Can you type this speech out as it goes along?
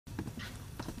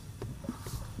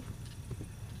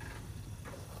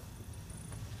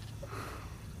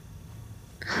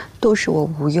都是我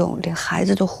无用，连孩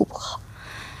子都护不好。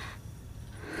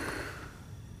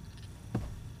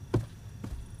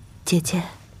姐姐，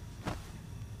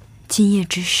今夜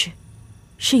之事，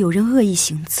是有人恶意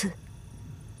行刺，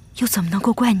又怎么能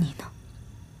够怪你呢？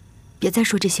别再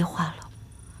说这些话了。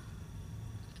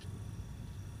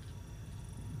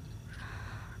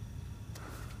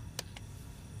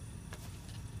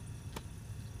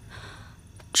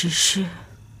只是，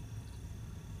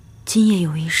今夜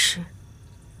有一事，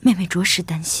妹妹着实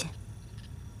担心。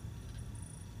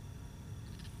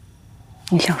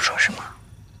你想说什么？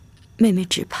妹妹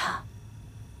只怕，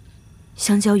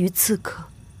相较于刺客，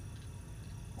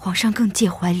皇上更介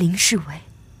怀林侍卫。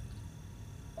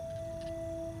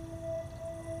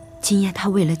今夜他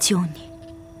为了救你，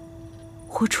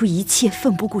活出一切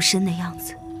奋不顾身的样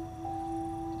子，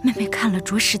妹妹看了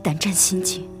着实胆战心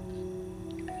惊。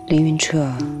凌云彻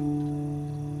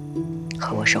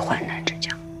和我是患难之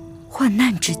交，患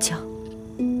难之交。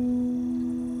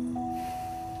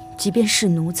即便是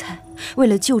奴才，为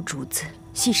了救主子，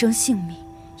牺牲性命，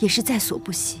也是在所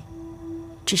不惜。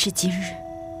只是今日，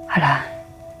阿兰，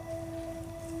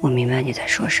我明白你在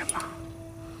说什么。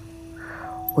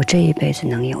我这一辈子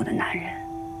能有的男人，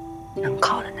能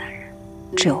靠的男人，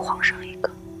只有皇上一个。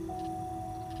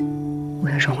我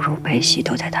的荣辱悲喜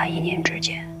都在他一念之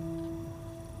间，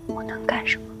我能干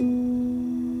什么？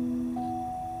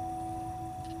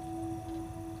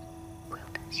不用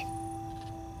担心。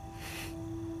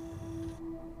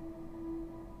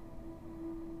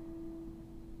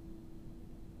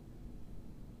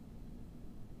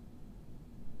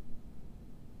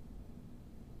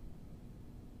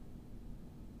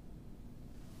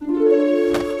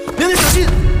娘娘小心！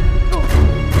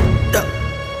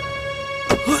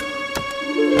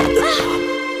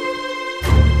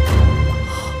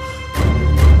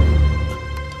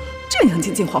这样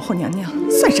接近皇后娘娘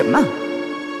算什么？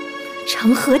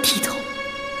成何体统？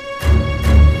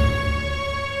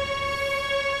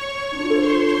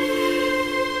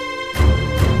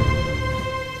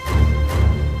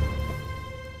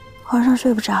皇上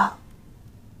睡不着，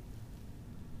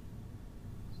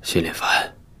心里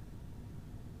烦。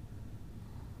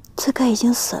刺客已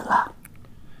经死了。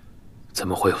怎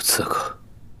么会有刺客？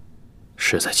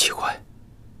实在奇怪。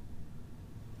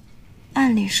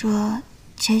按理说，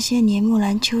前些年木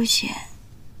兰秋险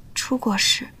出过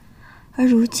事，而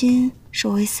如今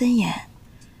守卫森严，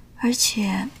而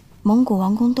且蒙古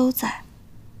王公都在，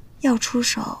要出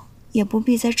手也不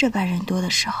必在这般人多的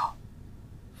时候。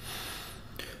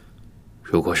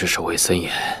如果是守卫森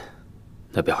严，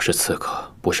那表示刺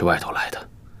客不是外头来的。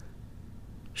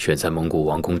选在蒙古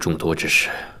王公众多之时，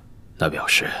那表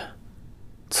示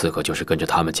刺客就是跟着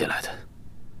他们进来的。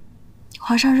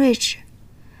皇上睿智，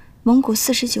蒙古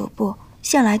49部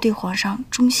向来对皇上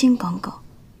忠心耿耿，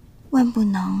万不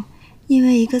能因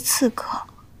为一个刺客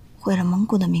毁了蒙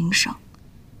古的名声，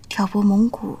挑拨蒙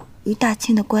古与大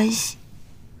清的关系。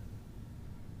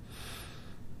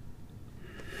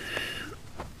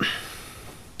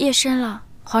夜深了，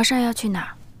皇上要去哪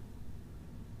儿？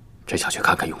真想去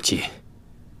看看永基。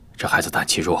这孩子胆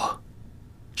气弱，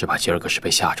只怕今儿个是被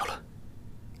吓着了。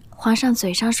皇上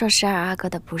嘴上说12阿哥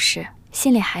的不是，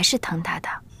心里还是疼他的。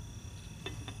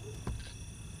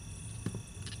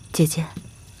姐姐，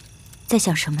在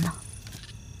想什么呢？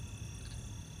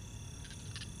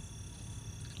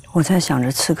我在想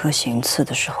着刺客行刺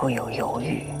的时候有犹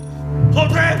豫。后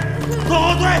退！拖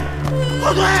后退！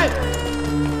后退！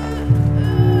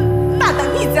大胆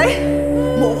逆贼，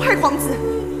谋害皇子，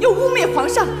又污蔑皇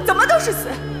上，怎么都是死，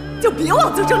就别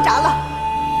妄自挣扎了。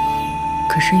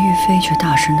可是玉妃却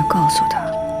大声地告诉他，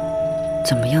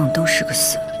怎么样都是个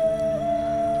死，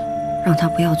让他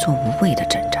不要做无谓的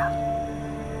挣扎。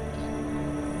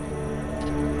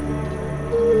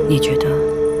你觉得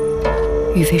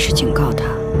玉妃是警告他，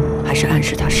还是暗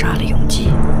示他杀了永基？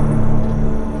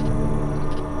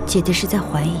姐姐是在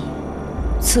怀疑，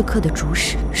刺客的主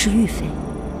使是玉妃。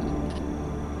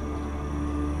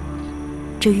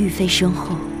这玉妃身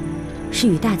后，是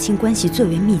与大清关系最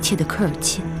为密切的科尔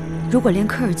沁。如果连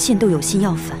科尔沁都有心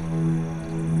要反，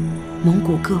蒙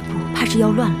古各部怕是要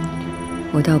乱了。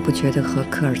我倒不觉得和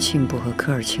科尔沁部和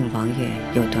科尔沁王爷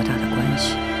有多大的关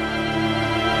系。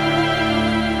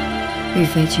玉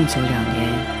妃禁足2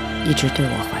年，一直对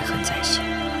我怀恨在心。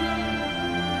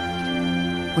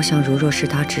我想，如若是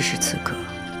他指使刺客，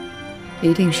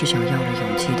一定是想要了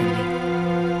永基的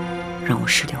命，让我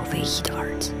失掉唯一的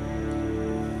儿子。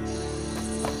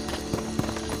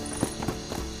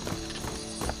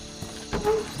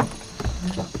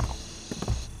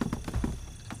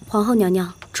皇后娘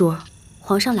娘，主儿，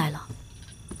皇上来了。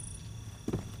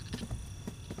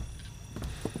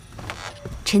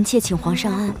臣妾请皇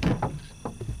上安。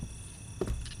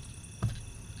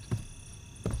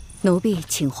奴婢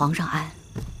请皇上安。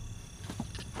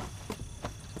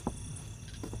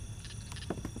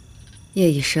夜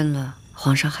已深了，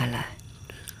皇上还来。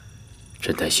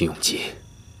朕担心永基，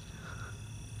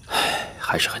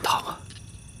还是很烫啊。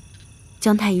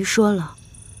姜太医说了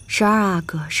，12阿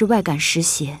哥是外感湿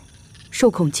邪，受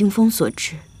恐惊风所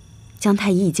致。姜太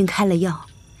医已经开了药，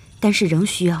但是仍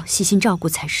需要细心照顾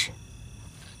才是。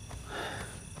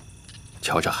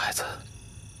瞧这孩子，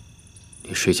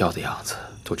连睡觉的样子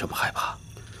都这么害怕，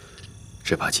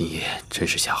只怕今夜真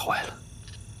是吓坏了。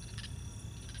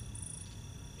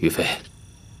于妃，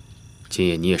今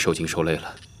夜你也受惊受累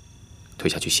了，退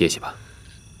下去歇歇吧。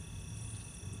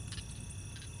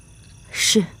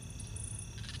是。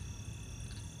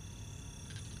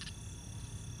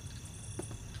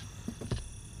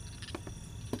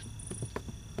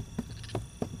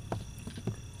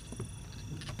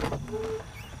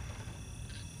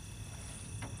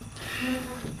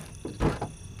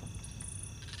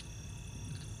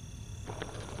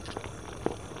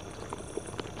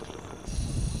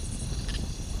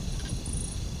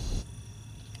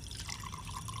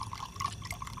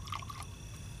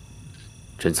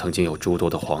朕曾经有诸多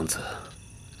的皇子，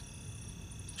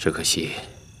只可惜，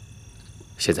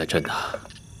现在朕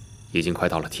已经快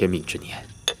到了天命之年，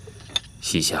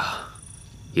膝下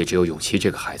也只有永琪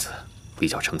这个孩子比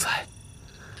较成才，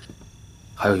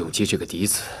还有永基这个嫡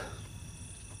子。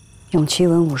永琪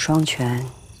文武双全，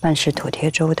办事妥帖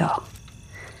周到，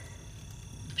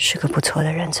是个不错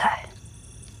的人才。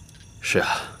是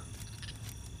啊，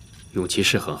永琪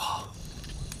是很好，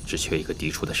只缺一个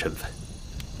嫡出的身份。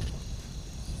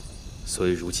所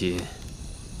以如今，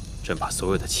朕把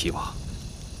所有的期望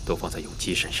都放在永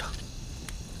基身上，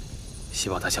希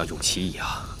望他像永琪一样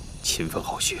勤奋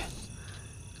好学，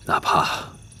哪怕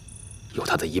有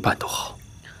他的一半都好。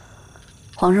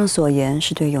皇上所言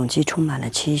是对永基充满了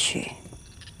期许，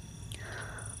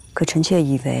可臣妾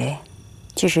以为，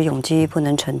即使永基不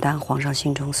能承担皇上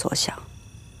心中所想，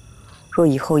若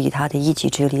以后以他的一己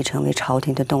之力成为朝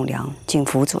廷的栋梁，尽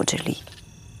辅佐之力，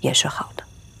也是好的。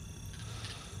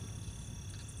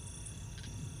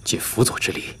尽辅佐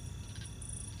之力，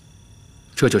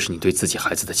这就是你对自己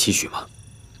孩子的期许吗？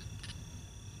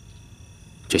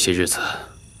这些日子，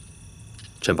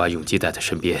朕把永基带在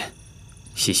身边，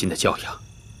细心的教养，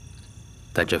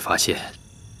但朕发现，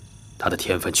他的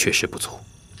天分确实不足。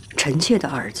臣妾的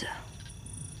儿子，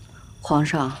皇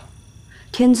上，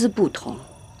天资不同，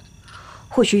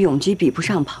或许永基比不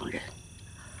上旁人。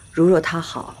如若他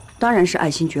好，当然是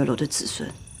爱新觉罗的子孙；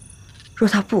若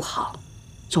他不好，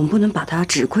总不能把他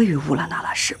只归于乌拉那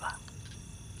拉氏吧？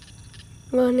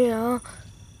额娘，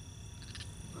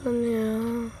额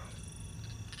娘，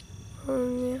额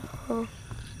娘。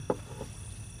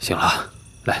醒了，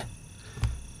来。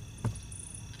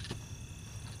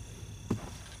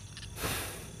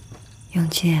永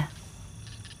基，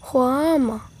皇阿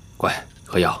玛，乖，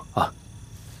喝药啊。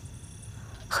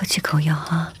喝几口药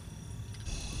啊。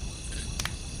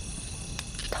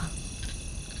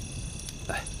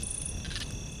来。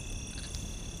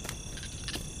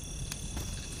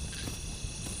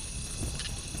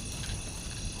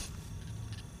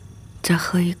再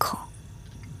喝一口。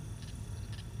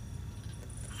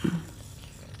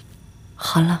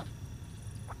好了，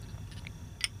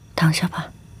躺下吧。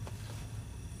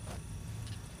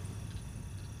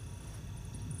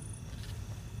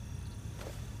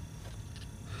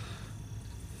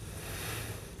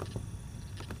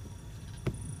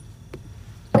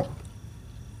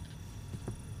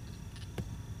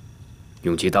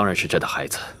永基当然是朕的孩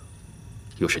子，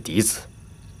又是嫡子，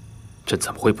朕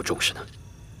怎么会不重视呢？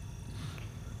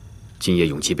今夜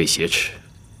永基被挟持，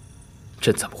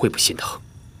朕怎么会不心疼？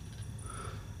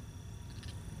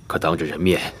可当着人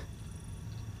面，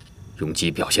永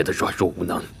基表现得软弱无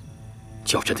能，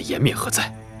叫朕的颜面何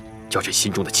在？叫朕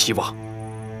心中的期望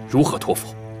如何托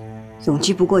付？永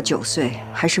基不过9岁，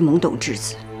还是懵懂稚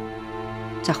子，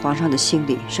在皇上的心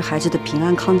里，是孩子的平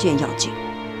安康健要紧，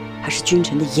还是君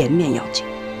臣的颜面要紧？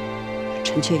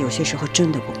臣妾有些时候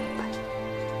真的不明白，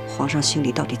皇上心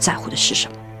里到底在乎的是什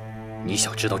么？你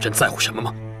想知道朕在乎什么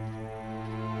吗？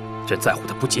朕在乎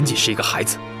的不仅仅是一个孩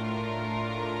子，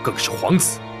更是皇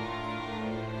子，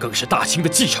更是大清的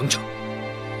继承者。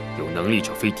有能力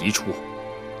者非嫡出，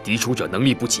嫡出者能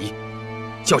力不及，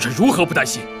叫朕如何不担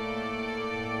心？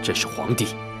朕是皇帝，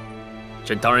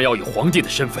朕当然要以皇帝的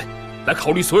身份来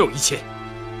考虑所有一切。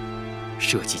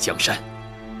社稷江山，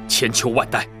千秋万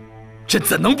代，朕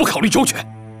怎能不考虑周全？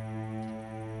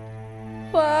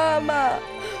皇阿玛，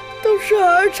都是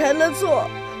儿臣的错，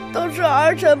都是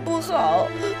儿臣不好，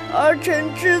儿臣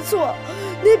知错，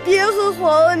你别和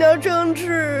皇额娘争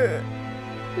执。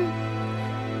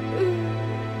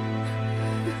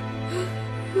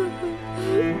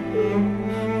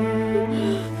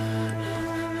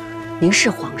您是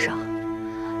皇上，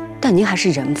但您还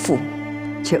是人父，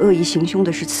且恶意行凶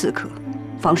的是刺客，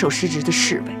防守失职的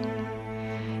侍卫。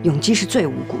永基是最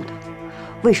无辜的，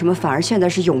为什么反而现在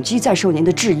是永基在受您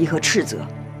的质疑和斥责？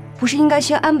不是应该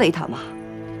先安慰他吗？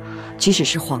即使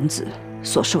是皇子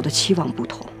所受的期望不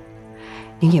同，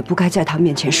您也不该在他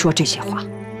面前说这些话。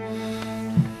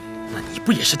那你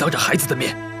不也是当着孩子的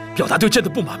面表达对朕的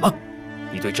不满吗？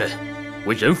你对朕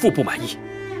为人父不满意，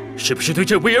是不是对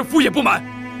朕为人父也不满？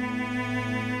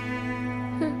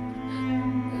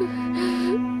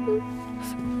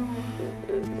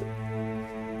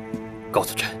告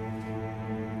诉朕，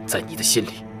在你的心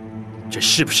里，朕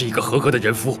是不是一个合格的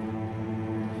人夫？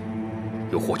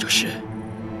又或者是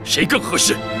谁更合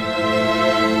适？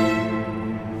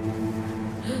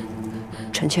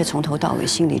臣妾从头到尾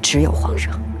心里只有皇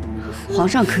上，皇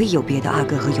上可以有别的阿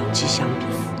哥和永基相比，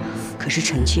可是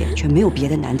臣妾却没有别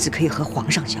的男子可以和皇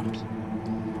上相比。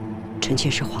臣妾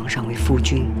视皇上为夫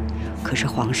君，可是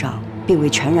皇上并未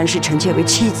全然视臣妾为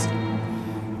妻子。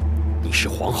你是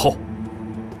皇后，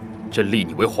朕立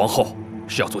你为皇后，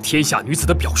是要做天下女子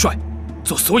的表率，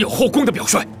做所有后宫的表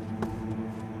率。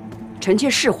臣妾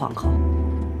是皇后，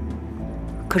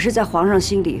可是，在皇上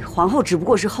心里，皇后只不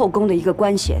过是后宫的一个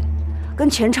官衔，跟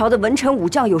前朝的文臣武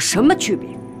将有什么区别？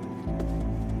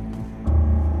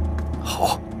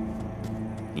好，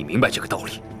你明白这个道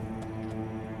理。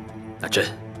那朕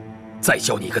再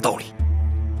教你一个道理，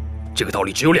这个道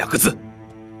理只有2个字，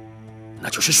那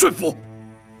就是顺服。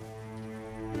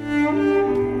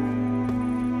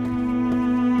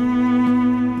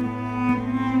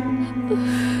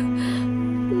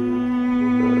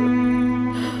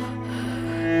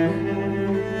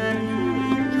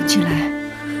进来，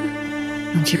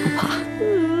永基不怕。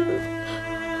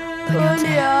额娘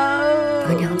在，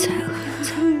额娘在，额娘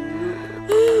在。